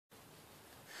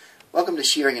Welcome to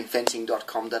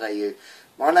shearingandfencing.com.au.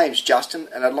 My name's Justin,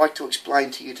 and I'd like to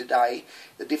explain to you today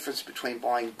the difference between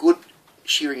buying good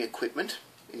shearing equipment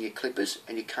in your clippers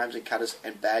and your combs and cutters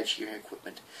and bad shearing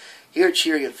equipment. Here at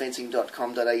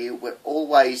shearingandfencing.com.au we're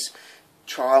always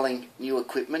trialling new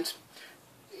equipment,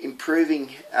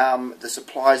 improving the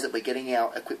suppliers that we're getting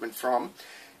our equipment from,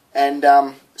 and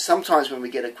sometimes when we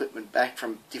get equipment back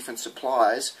from different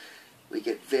suppliers we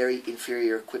get very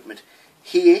inferior equipment.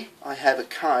 Here I have a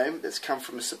comb that's come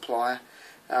from a supplier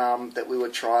that we were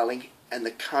trialling, and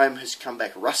the comb has come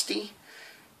back rusty.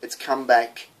 It's come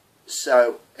back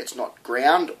so it's not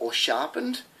ground or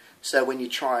sharpened, so when you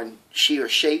try and shear a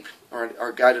sheep or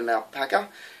a goat and an alpaca,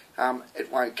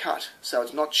 it won't cut. So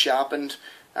it's not sharpened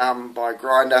by a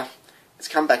grinder. It's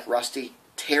come back rusty,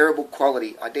 terrible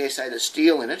quality. I dare say the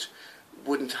steel in it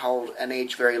wouldn't hold an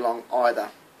edge very long either.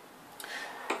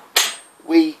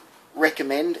 We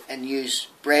recommend and use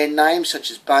brand names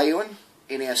such as Bayouin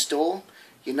in our store.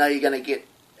 You know you're going to get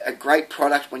a great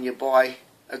product when you buy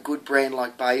a good brand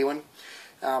like Bayouin.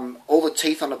 All the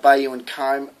teeth on a Bayouin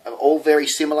comb are all very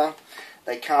similar.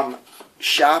 They come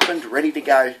sharpened, ready to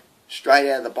go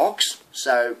straight out of the box,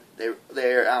 so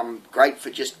they're great for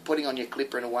just putting on your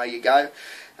clipper and away you go.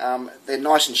 They're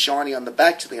nice and shiny on the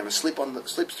back, so they're going to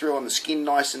slip through on the skin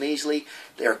nice and easily.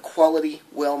 They're a quality,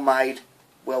 well made,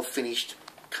 well finished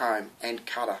comb and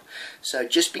cutter. So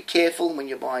just be careful when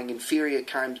you're buying inferior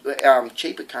combs,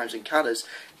 cheaper combs and cutters,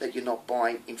 that you're not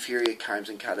buying inferior combs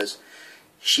and cutters.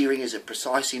 Shearing is a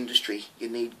precise industry. You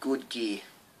need good gear.